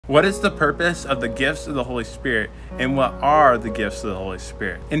What is the purpose of the gifts of the Holy Spirit, and what are the gifts of the Holy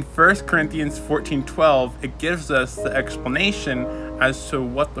Spirit? In 1 Corinthians 14:12, it gives us the explanation as to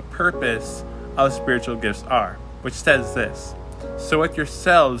what the purpose of spiritual gifts are, which says this: "So with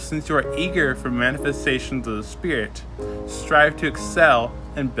yourselves, since you are eager for manifestations of the Spirit, strive to excel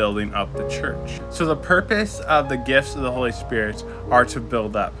in building up the church." So the purpose of the gifts of the Holy Spirit are to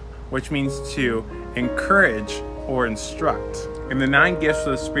build up, which means to encourage or instruct. And the 9 gifts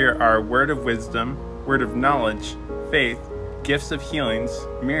of the Spirit are word of wisdom, word of knowledge, faith, gifts of healings,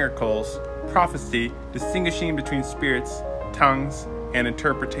 miracles, prophecy, distinguishing between spirits, tongues, and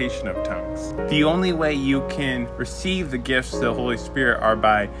interpretation of tongues. The only way you can receive the gifts of the Holy Spirit are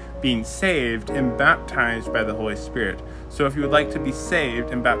by being saved and baptized by the Holy Spirit. So if you would like to be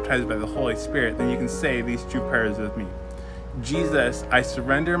saved and baptized by the Holy Spirit, then you can say these 2 prayers with me. Jesus, I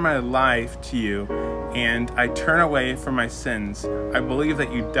surrender my life to you, and I turn away from my sins. I believe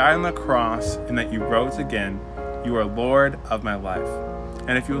that you died on the cross and that you rose again. You are Lord of my life.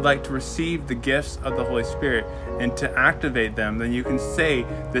 And if you would like to receive the gifts of the Holy Spirit and to activate them, then you can say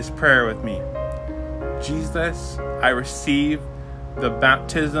this prayer with me. Jesus, I receive the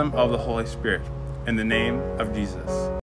baptism of the Holy Spirit in the name of Jesus.